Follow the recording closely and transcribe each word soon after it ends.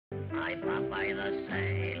I Popeye the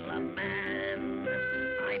Sailor Man.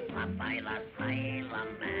 I Popeye the Sailor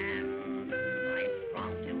Man. I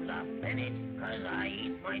strong to the finish, 'cause I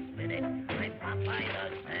eat my spinach. I Popeye the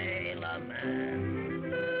Sailor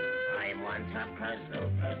Man. I'm one tough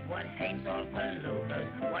kazookas, what hates all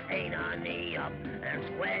palookas, what ain't on the up and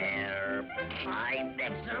square. I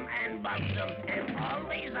fix 'em and bugs 'em, and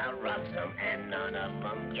always I rubs 'em, and none of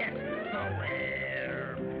 'em gets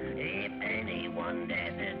nowhere. If anyone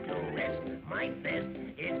dares to risk my fist,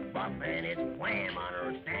 it's buff and it's wham,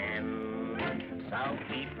 understand? So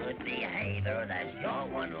keep good behavior, that's your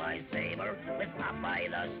one lifesaver, with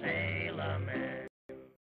Popeye the Sailor Man.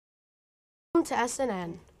 Welcome to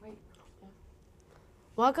S.N.N.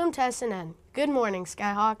 Welcome to S.N.N. Good morning,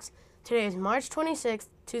 Skyhawks. Today is March 26th,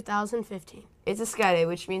 2015. It's a Sky Day,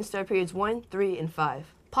 which means start periods 1, 3, and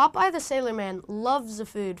 5. Popeye the Sailor Man loves the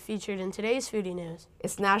food featured in today's foodie news.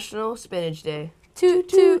 It's National Spinach Day. Toot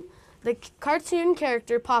toot! The cartoon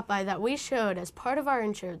character Popeye that we showed as part of our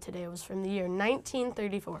intro today was from the year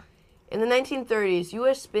 1934. In the 1930s,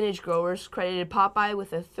 U.S. spinach growers credited Popeye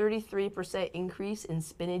with a 33% increase in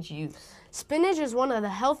spinach use. Spinach is one of the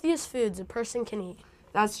healthiest foods a person can eat.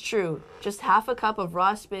 That's true. Just half a cup of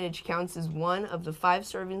raw spinach counts as one of the 5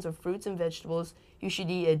 servings of fruits and vegetables you should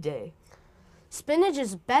eat a day. Spinach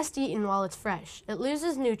is best eaten while it's fresh. It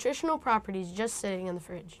loses nutritional properties just sitting in the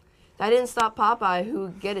fridge. That didn't stop Popeye, who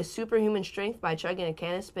would get his superhuman strength by chugging a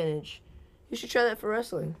can of spinach. You should try that for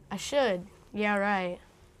wrestling. I should. Yeah, right.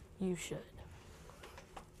 You should.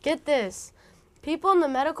 Get this. People in the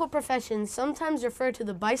medical profession sometimes refer to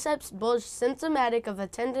the biceps bulge symptomatic of a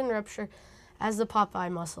tendon rupture as the Popeye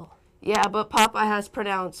muscle. Yeah, but Popeye has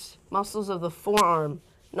pronounced muscles of the forearm,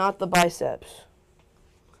 not the biceps.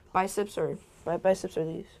 Biceps are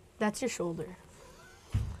these. That's your shoulder.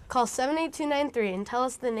 Call 78293 and tell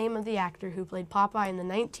us the name of the actor who played Popeye in the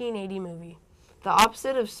 1980 movie. The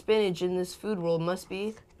opposite of spinach in this food world must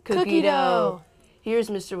be Cookie dough. Here's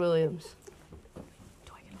Mr. Williams.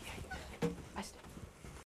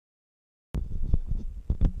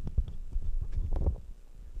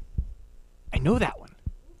 I know that one.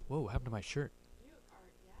 Whoa, what happened to my shirt?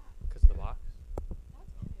 Because of the box?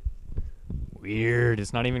 Weird.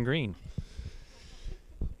 It's not even green.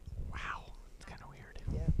 Wow. It's kind of weird.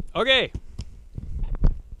 Yeah. Okay.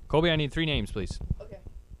 Colby, I need 3 names, please. Okay.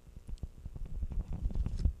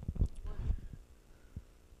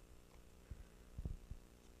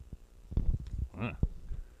 I'm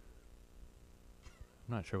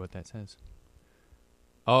not sure what that says.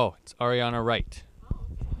 Oh, it's Ariana Wright.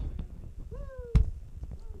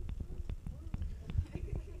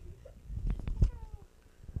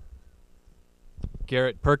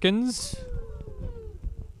 Garrett Perkins.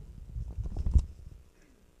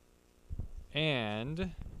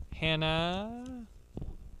 And Hannah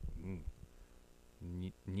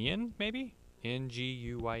Nguyen, maybe?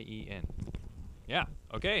 Nguyen. Yeah,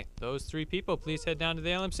 okay. Those 3 people, please head down to the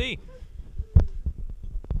LMC.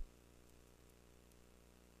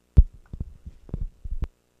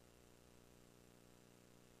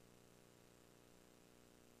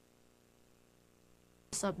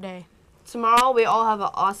 Up day. Tomorrow we all have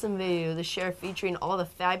an awesome video to share featuring all the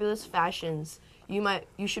fabulous fashions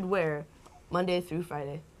you should wear Monday through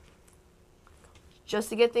Friday. Just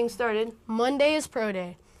to get things started, Monday is Pro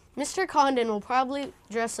Day. Mr. Condon will probably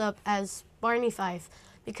dress up as Barney Fife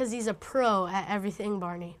because he's a pro at everything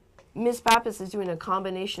Barney. Miss Pappas is doing a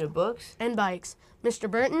combination of books And bikes. Mr.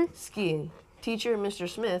 Burton, skiing. Teacher Mr.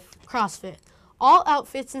 Smith, CrossFit. All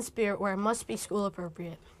outfits and spirit wear must be school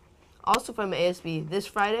appropriate. also from ASB, this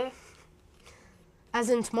Friday, As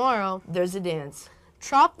in tomorrow, there's a dance.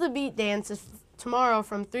 Trop the Beat dance is tomorrow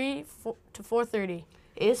from 3 to 4:30.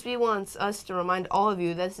 ASB wants us to remind all of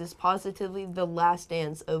you this is positively the last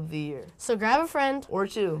dance of the year. So grab a friend Or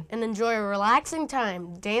 2. and enjoy a relaxing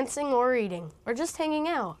time, dancing or eating, or just hanging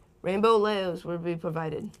out. Rainbow Leos will be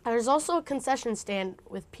provided. There's also a concession stand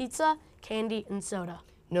with pizza, candy, and soda.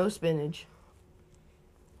 No spinach.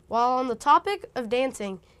 While on the topic of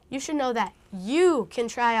dancing, you should know that you can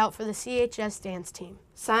try out for the CHS dance team.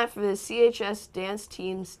 Sign up for the CHS Dance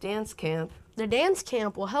Team's dance camp. The dance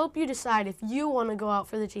camp will help you decide if you want to go out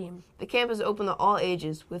for the team. The camp is open to all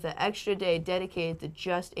ages with an extra day dedicated to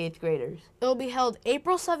just 8th graders. It will be held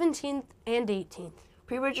April 17th and 18th.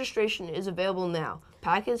 Pre-registration is available now.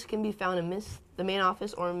 Packets can be found in the main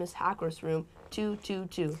office or in Miss Hackworth's room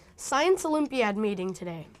 222. Science Olympiad meeting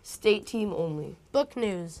today. State team only. Book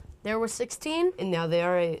news. There were 16. And now they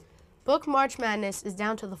are 8. Book March Madness is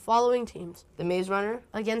down to the following teams. The Maze Runner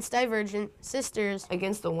Against Divergent, Sisters,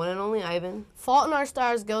 against the one and only Ivan. Fault in Our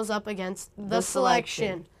Stars goes up against The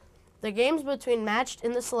Selection. The games between matched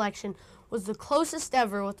in the selection was the closest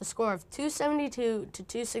ever with a score of 272 to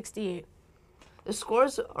 268. The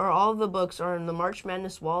scores are all of the books are in the March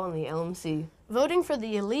Madness wall in the LMC. Voting for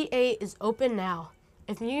the Elite Eight is open now.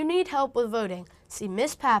 If you need help with voting, see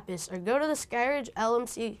Miss Pappas or go to the Skyridge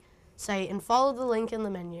LMC site and follow the link in the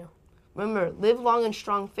menu. Remember, Live Long and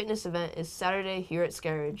Strong fitness event is Saturday here at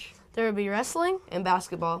Skyridge. There will be wrestling, And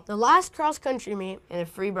basketball, the last cross-country meet, and a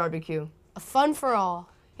free barbecue. a fun for all.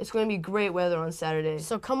 It's going to be great weather on Saturday.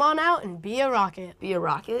 So come on out and be a rocket. Be a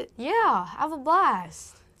rocket? Yeah, have a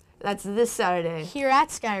blast. That's this Saturday. Here at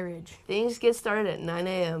Skyridge. Things get started at 9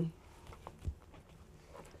 a.m.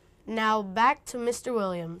 Now back to Mr.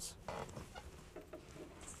 Williams.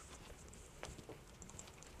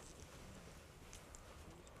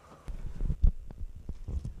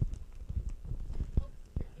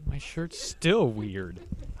 My shirt's still weird.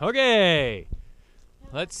 Okay.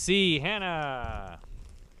 Let's see, Hannah.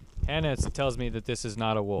 Hannah tells me that this is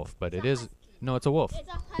not a wolf, but it is. No, it's a wolf. It's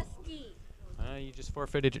a husky. You just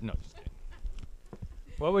forfeited it. No, just kidding.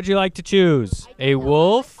 What would you like to choose? A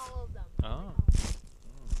wolf? All of them. Oh.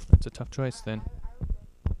 That's a tough choice then.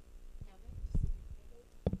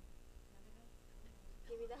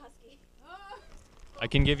 Give me the husky. I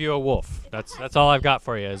can give you a wolf. That's all I've got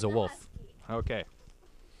for you is a wolf. Okay.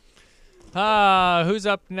 Who's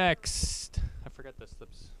up next? I forgot the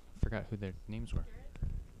slips. I forgot who their names were.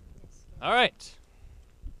 All right.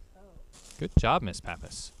 Good job, Miss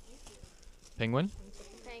Pappas. Penguin?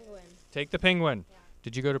 Penguin. Take the penguin. Yeah.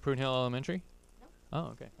 Did you go to Prune Hill Elementary? No. Oh,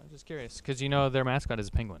 okay. I was just curious because you know their mascot is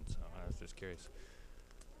a penguin, so I was just curious.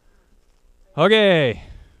 Okay.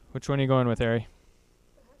 Which one are you going with, Harry?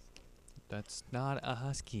 That's not a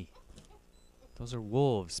husky. Those are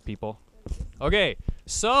wolves, people. Okay,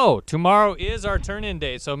 so tomorrow is our turn-in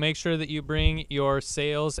day, so make sure that you bring your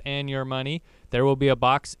sales and your money. There will be a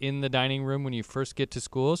box in the dining room when you first get to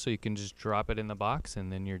school, so you can just drop it in the box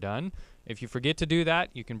and then you're done. If you forget to do that,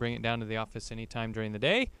 you can bring it down to the office anytime during the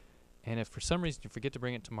day. And if for some reason you forget to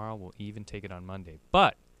bring it tomorrow, we'll even take it on Monday.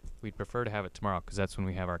 But we'd prefer to have it tomorrow because that's when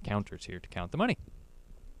we have our counters here to count the money.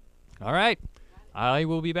 All right, I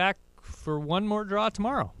will be back for one more draw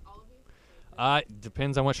tomorrow.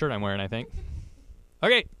 Depends on what shirt I'm wearing, I think.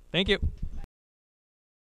 Okay, thank you.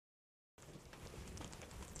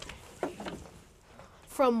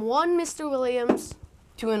 From one Mr. Williams,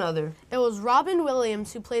 To another. it was Robin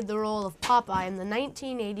Williams who played the role of Popeye in the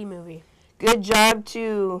 1980 movie. Good job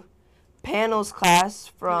to panels class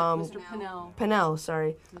from Mr. Pinnell. Pinnell,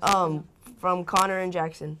 sorry. From Connor and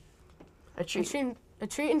Jackson. A treat. A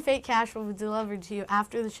treat and fake cash will be delivered to you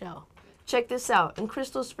after the show. Check this out. In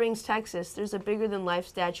Crystal Springs, Texas, there's a bigger-than-life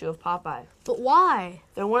statue of Popeye. But why?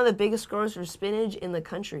 They're one of the biggest growers for spinach in the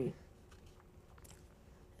country,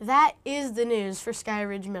 That is the news for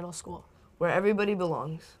Skyridge Middle School. where everybody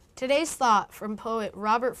belongs. Today's thought from poet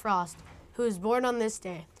Robert Frost, who was born on this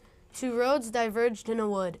day. Two roads diverged in a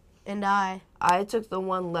wood, and I, took the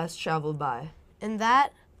one less traveled by. and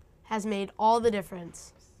that has made all the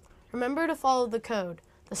difference. Remember to follow the code,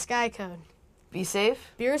 the Sky Code. Be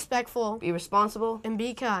safe, Be respectful, be responsible, and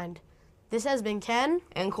be kind. This has been Ken.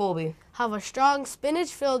 and Colby. Have a strong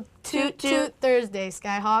spinach-filled Toot Toot toot. Toot Thursday,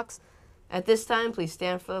 Skyhawks. At this time, please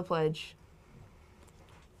stand for the pledge.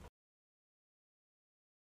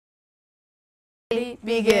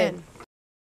 Begin.